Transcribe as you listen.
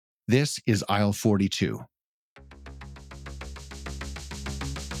This is Aisle 42.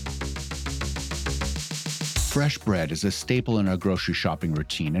 Fresh bread is a staple in our grocery shopping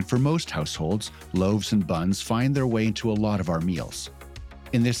routine, and for most households, loaves and buns find their way into a lot of our meals.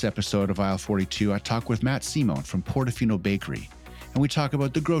 In this episode of Aisle 42, I talk with Matt Cimon from Portofino Bakery, and we talk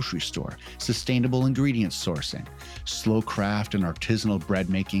about the grocery store, sustainable ingredient sourcing, slow craft and artisanal bread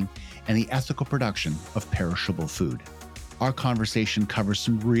making, and the ethical production of perishable food. Our conversation covers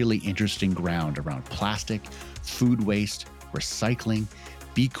some really interesting ground around plastic, food waste, recycling,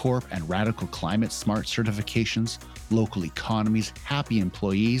 B Corp and Radical Climate Smart certifications, local economies, happy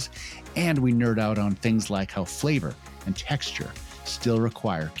employees, and we nerd out on things like how flavor and texture still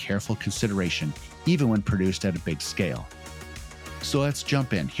require careful consideration even when produced at a big scale. So let's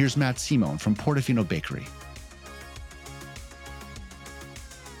jump in. Here's Matt Cimon from Portofino Bakery.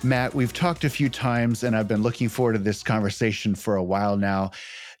 Matt, we've talked a few times and I've been looking forward to this conversation for a while now.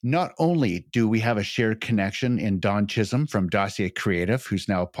 Not only do we have a shared connection in Don Chisholm from Dossier Creative, who's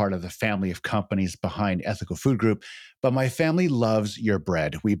now part of the family of companies behind Ethical Food Group, but my family loves your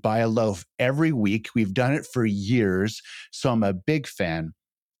bread. We buy a loaf every week. We've done it for years, so I'm a big fan.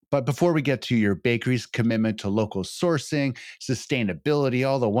 But before we get to your bakery's commitment to local sourcing, sustainability,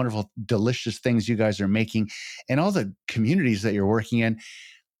 all the wonderful, delicious things you guys are making, and all the communities that you're working in,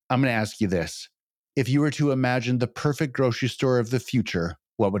 I'm going to ask you this. If you were to imagine the perfect grocery store of the future,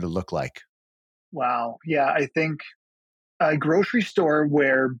 what would it look like? Wow. Yeah, I think a grocery store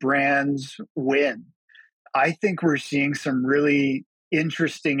where brands win. I think we're seeing some really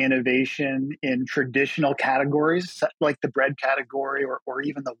interesting innovation in traditional categories like the bread category or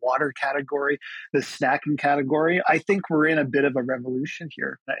even the water category, the snacking category. I think we're in a bit of a revolution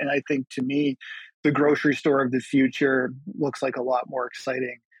here. And I think to me, the grocery store of the future looks like a lot more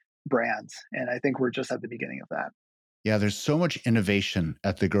exciting brands. And I think we're just at the beginning of that. Yeah, there's so much innovation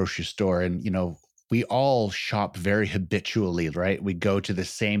at the grocery store. And, we all shop very habitually, right? We go to the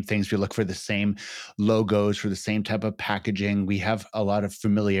same things. We look for the same logos, for the same type of packaging. We have a lot of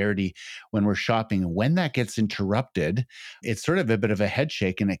familiarity when we're shopping. And when that gets interrupted, it's sort of a bit of a head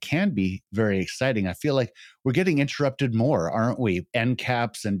shake and it can be very exciting. I feel like we're getting interrupted more, aren't we? End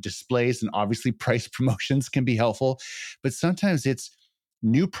caps and displays and obviously price promotions can be helpful, but sometimes it's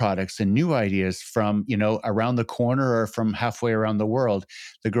new products and new ideas from, around the corner or from halfway around the world.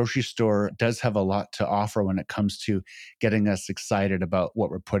 The grocery store does have a lot to offer when it comes to getting us excited about what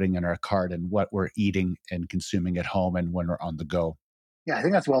we're putting in our cart and what we're eating and consuming at home and when we're on the go. Yeah, I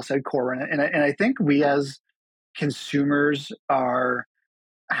think that's well said, Corin. And I think we as consumers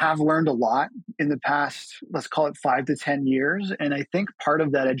have learned a lot in the past, let's call it 5 to 10 years. And I think part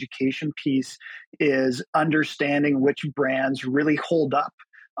of that education piece is understanding which brands really hold up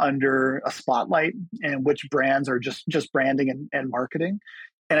under a spotlight and which brands are just branding and marketing.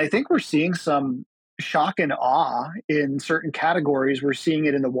 And I think we're seeing some shock and awe in certain categories. We're seeing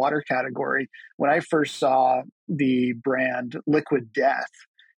it in the water category. When I first saw the brand Liquid Death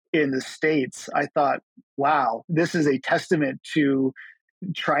in the States, I thought, wow, this is a testament to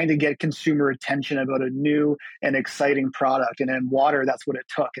trying to get consumer attention about a new and exciting product. And in water, that's what it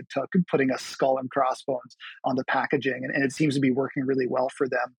took. It took putting a skull and crossbones on the packaging. And it seems to be working really well for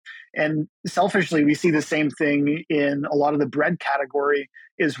them. And selfishly, we see the same thing in a lot of the bread category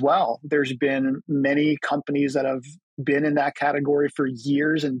as well. There's been many companies that have been in that category for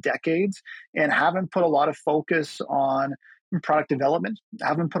years and decades and haven't put a lot of focus on product development,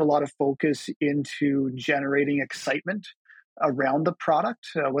 haven't put a lot of focus into generating excitement around the product,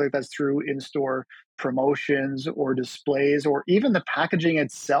 whether that's through in-store promotions or displays, or even the packaging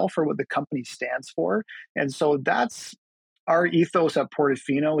itself or what the company stands for. And so that's our ethos at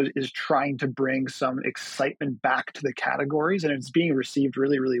Portofino is trying to bring some excitement back to the categories, and it's being received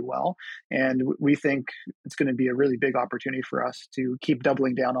really, really well. And we think it's going to be a really big opportunity for us to keep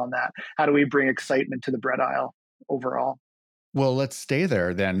doubling down on that. How do we bring excitement to the bread aisle overall? Well, let's stay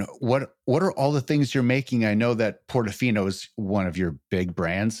there then. What are all the things you're making? I know that Portofino is one of your big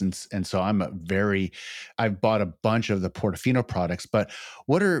brands, and so I've bought a bunch of the Portofino products. But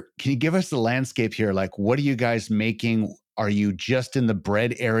can you give us the landscape here? Like, what are you guys making? Are you just in the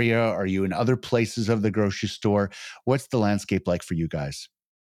bread area? Are you in other places of the grocery store? What's the landscape like for you guys?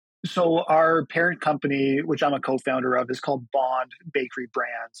 So our parent company, which I'm a co-founder of, is called Bond Bakery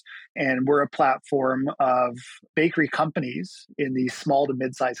Brands. And we're a platform of bakery companies in the small to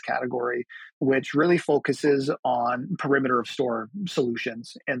mid-size category which really focuses on perimeter of store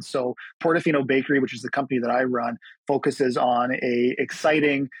solutions. And so Portofino Bakery, which is the company that I run, focuses on a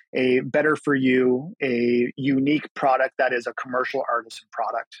exciting, a better for you, a unique product that is a commercial artisan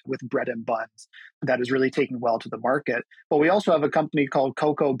product with bread and buns that is really taking well to the market. But we also have a company called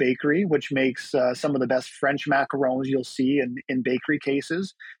Coco Bakery, which makes some of the best French macarons you'll see in bakery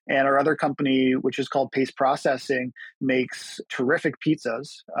cases. And our other company, which is called Pace Processing, makes terrific pizzas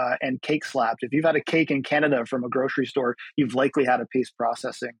and cake slabs. If you've had a cake in Canada from a grocery store, you've likely had a Pace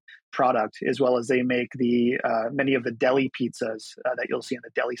Processing product, as well as they make the many of the deli pizzas that you'll see in the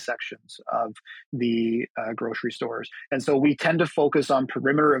deli sections of the grocery stores. And so we tend to focus on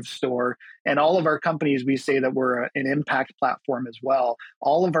perimeter of store. And all of our companies, we say that we're an impact platform as well.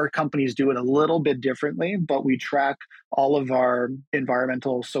 All of our companies do it a little bit differently, but we track all of our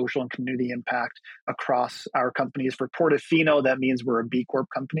environmental, social, and community impact across our companies. For Portofino, that means we're a B Corp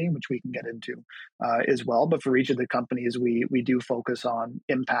company, which we can get into as well. But for each of the companies, we do focus on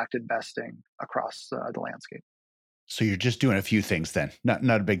impact investing across the landscape. So you're just doing a few things then, not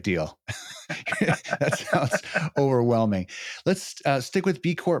a big deal. That sounds overwhelming. Let's stick with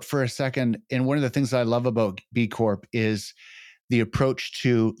B Corp for a second. And one of the things I love about B Corp is the approach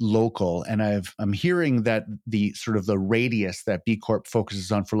to local. And I'm hearing that the sort of the radius that B Corp focuses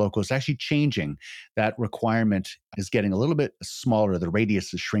on for local is actually changing. That requirement is getting a little bit smaller. The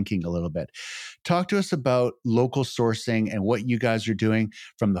radius is shrinking a little bit. Talk to us about local sourcing and what you guys are doing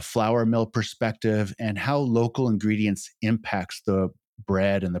from the flour mill perspective and how local ingredients impacts the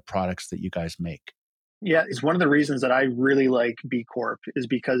bread and the products that you guys make. Yeah, it's one of the reasons that I really like B Corp is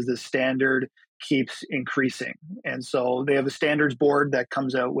because the standard keeps increasing. And so they have a standards board that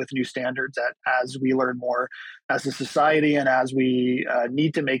comes out with new standards that as we learn more as a society and as we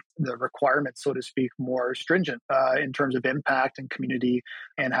need to make the requirements, so to speak, more stringent in terms of impact and community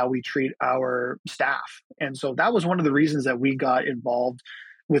and how we treat our staff. And so that was one of the reasons that we got involved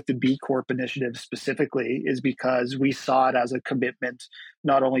with the B Corp initiative specifically is because we saw it as a commitment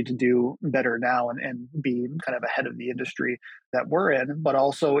not only to do better now and be kind of ahead of the industry that we're in, but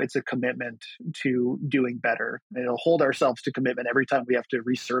also it's a commitment to doing better. And it'll hold ourselves to commitment every time we have to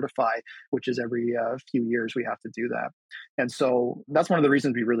recertify, which is every few years we have to do that. And so that's one of the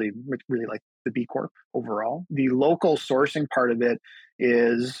reasons we really like the B Corp overall. The local sourcing part of it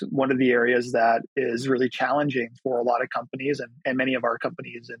is one of the areas that is really challenging for a lot of companies and many of our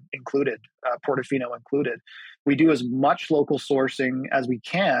companies included, Portofino included. We do as much local sourcing as we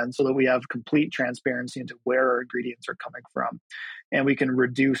can so that we have complete transparency into where our ingredients are coming from. And we can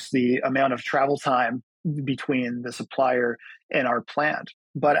reduce the amount of travel time between the supplier and our plant.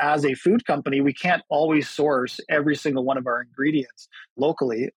 But as a food company, we can't always source every single one of our ingredients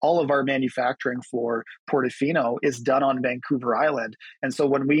locally. All of our manufacturing for Portofino is done on Vancouver Island. And so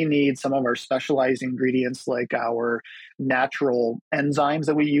when we need some of our specialized ingredients, like our natural enzymes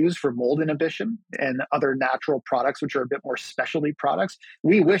that we use for mold inhibition and other natural products, which are a bit more specialty products,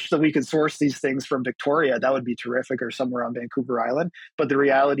 we wish that we could source these things from Victoria. That would be terrific, or somewhere on Vancouver Island. But the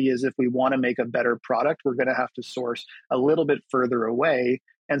reality is, if we want to make a better product, we're going to have to source a little bit further away.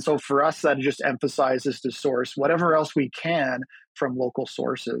 And so for us, that just emphasizes to source whatever else we can from local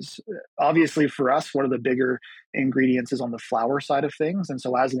sources. Obviously, for us, one of the bigger ingredients is on the flour side of things. And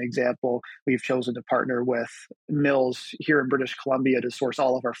so as an example, we've chosen to partner with mills here in British Columbia to source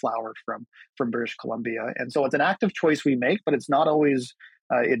all of our flour from British Columbia. And so it's an active choice we make, but it's not always,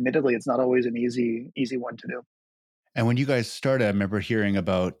 admittedly, it's not always an easy one to do. And when you guys started, I remember hearing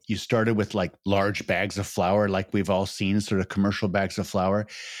about you started with like large bags of flour, like we've all seen, sort of commercial bags of flour,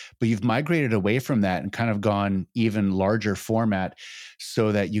 but you've migrated away from that and kind of gone even larger format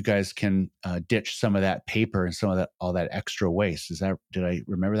so that you guys can ditch some of that paper and some of that, all that extra waste. Did I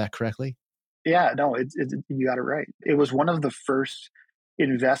remember that correctly? Yeah, no, you got it right. It was one of the first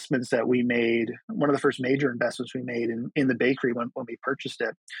investments that we made, one of the first major investments we made in the bakery when we purchased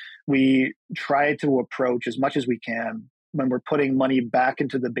it. We try to approach as much as we can when we're putting money back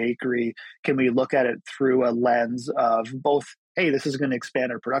into the bakery. Can we look at it through a lens of both, hey, this is going to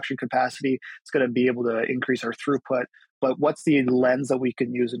expand our production capacity, it's going to be able to increase our throughput, but what's the lens that we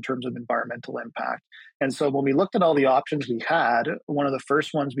can use in terms of environmental impact? And so when we looked at all the options we had, one of the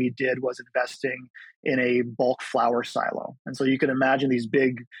first ones we did was investing in a bulk flour silo. And so you can imagine these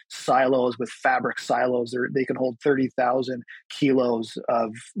big silos with fabric silos. They can hold 30,000 kilos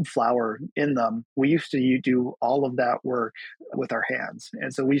of flour in them. We used to do all of that work with our hands.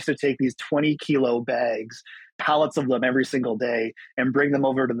 And so we used to take these 20-kilo bags, pallets of them every single day, and bring them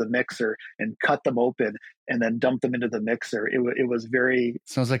over to the mixer and cut them open and then dump them into the mixer. It was very...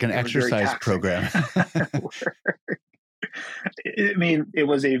 Sounds like an exercise program. I mean, it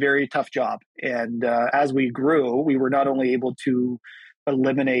was a very tough job. And as we grew, we were not only able to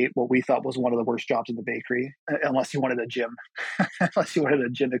eliminate what we thought was one of the worst jobs in the bakery, unless you wanted a gym, unless you wanted a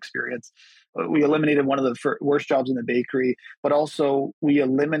gym experience. We eliminated one of the worst jobs in the bakery, but also we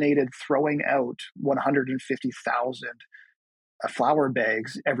eliminated throwing out 150,000 flour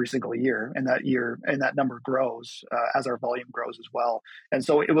bags every single year, and that number grows as our volume grows as well. And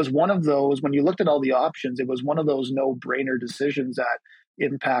so it was one of those, when you looked at all the options, it was one of those no brainer decisions that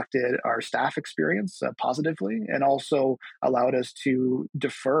impacted our staff experience positively, and also allowed us to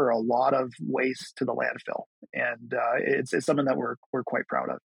defer a lot of waste to the landfill. And it's something that we're quite proud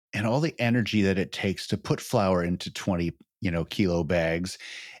of. And all the energy that it takes to put flour into 20 kilo bags,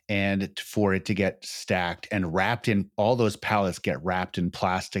 and for it to get stacked and wrapped in, all those pallets get wrapped in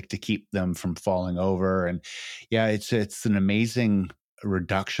plastic to keep them from falling over. And yeah, it's an amazing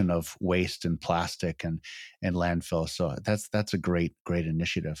reduction of waste and plastic and landfill. So that's a great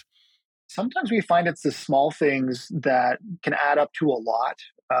initiative. Sometimes we find it's the small things that can add up to a lot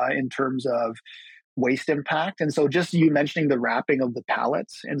in terms of waste impact. And so, just you mentioning the wrapping of the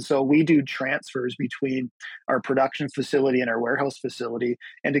pallets. And so, we do transfers between our production facility and our warehouse facility.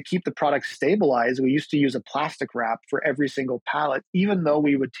 And to keep the product stabilized, we used to use a plastic wrap for every single pallet, even though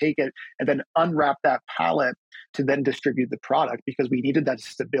we would take it and then unwrap that pallet to then distribute the product, because we needed that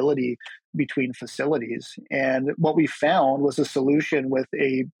stability between facilities. And what we found was a solution with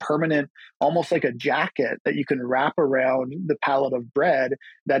a permanent, almost like a jacket that you can wrap around the pallet of bread,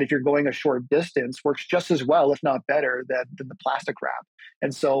 that if you're going a short distance works just as well, if not better, than the plastic wrap.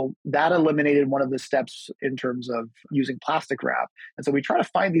 And so that eliminated one of the steps in terms of using plastic wrap. And so we try to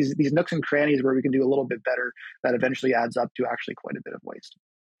find these nooks and crannies where we can do a little bit better, that eventually adds up to actually quite a bit of waste.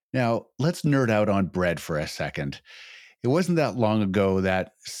 Now, let's nerd out on bread for a second. It wasn't that long ago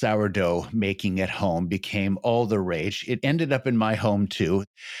that sourdough making at home became all the rage. It ended up in my home too.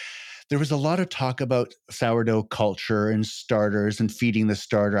 There was a lot of talk about sourdough culture and starters and feeding the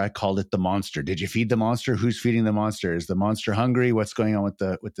starter. I called it the monster. Did you feed the monster? Who's feeding the monster? Is the monster hungry? What's going on with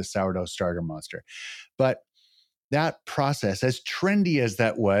the sourdough starter monster? But that process, as trendy as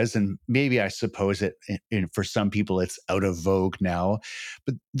that was, and maybe I suppose for some people it's out of vogue now,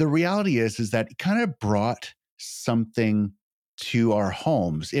 but the reality is that it kind of brought something to our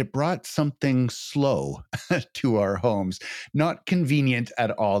homes. It brought something slow to our homes, not convenient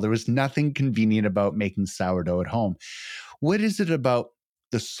at all. There was nothing convenient about making sourdough at home. What is it about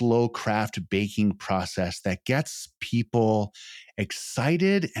the slow craft baking process that gets people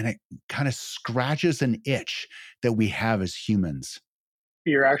excited, and it kind of scratches an itch that we have as humans?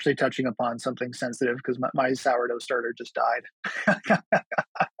 You're actually touching upon something sensitive, because my sourdough starter just died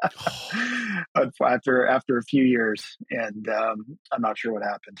after a few years, and I'm not sure what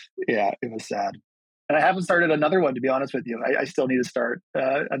happened. Yeah, it was sad. And I haven't started another one, to be honest with you. I still need to start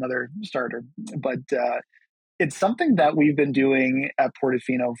another starter, but it's something that we've been doing at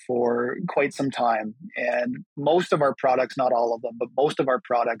Portofino for quite some time. And most of our products, not all of them, but most of our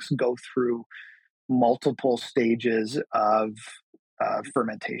products go through multiple stages of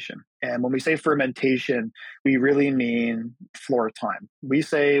fermentation. And when we say fermentation, we really mean floor time. We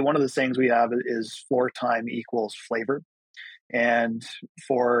say one of the things we have is floor time equals flavor. And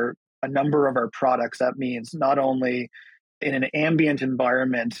for a number of our products, that means not only in an ambient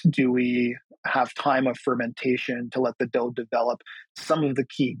environment do we have time of fermentation to let the dough develop some of the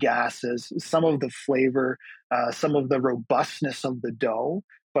key gases, some of the flavor, some of the robustness of the dough.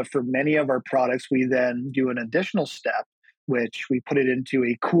 But for many of our products, we then do an additional step, which we put it into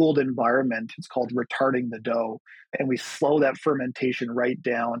a cooled environment. It's called retarding the dough. And we slow that fermentation right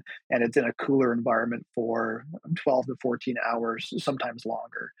down, and it's in a cooler environment for 12 to 14 hours, sometimes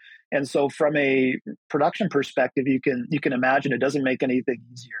longer. And so from a production perspective, you can imagine it doesn't make anything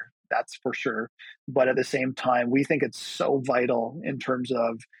easier. That's for sure. But at the same time, we think it's so vital in terms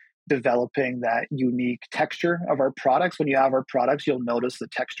of developing that unique texture of our products. When you have our products, you'll notice the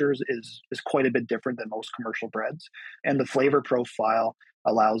textures is quite a bit different than most commercial breads. And the flavor profile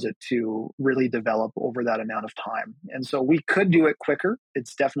allows it to really develop over that amount of time. And so we could do it quicker.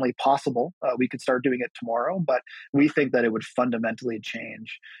 It's definitely possible. We could start doing it tomorrow, but we think that it would fundamentally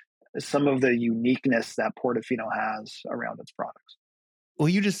change some of the uniqueness that Portofino has around its products. Well,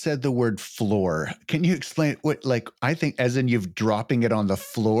 you just said the word floor. Can you explain what, like, I think as in you've dropping it on the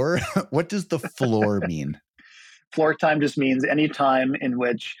floor? What does the floor mean? Floor time just means any time in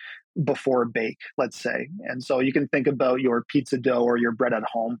which before bake, let's say. And so you can think about your pizza dough or your bread at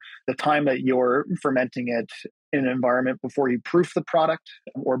home, the time that you're fermenting it in an environment before you proof the product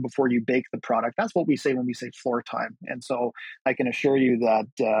or before you bake the product. That's what we say when we say floor time. And so I can assure you that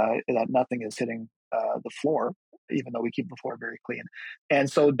that nothing is hitting the floor even though we keep the floor very clean. And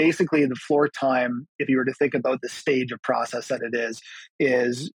so basically the floor time, if you were to think about the stage of process that it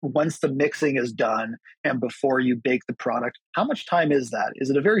is once the mixing is done and before you bake the product, how much time is that? Is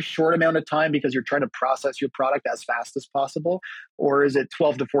it a very short amount of time because you're trying to process your product as fast as possible? Or is it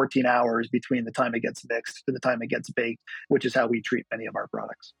 12 to 14 hours between the time it gets mixed to the time it gets baked, which is how we treat many of our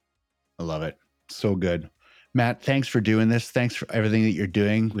products? I love it. So good. Matt, thanks for doing this. Thanks for everything that you're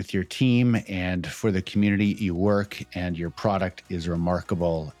doing with your team and for the community you work. And your product is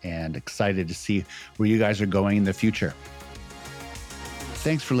remarkable, and excited to see where you guys are going in the future.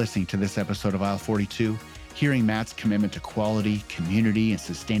 Thanks for listening to this episode of Aisle 42. Hearing Matt's commitment to quality, community, and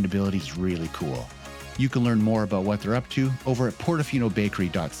sustainability is really cool. You can learn more about what they're up to over at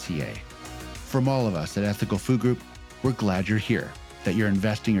portofinobakery.ca. From all of us at Ethical Food Group, we're glad you're here, that you're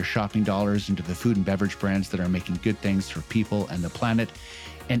investing your shopping dollars into the food and beverage brands that are making good things for people and the planet.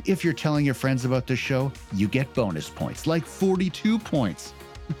 And if you're telling your friends about this show, you get bonus points, like 42 points.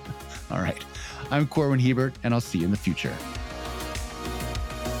 All right. I'm Corwin Hebert, and I'll see you in the future.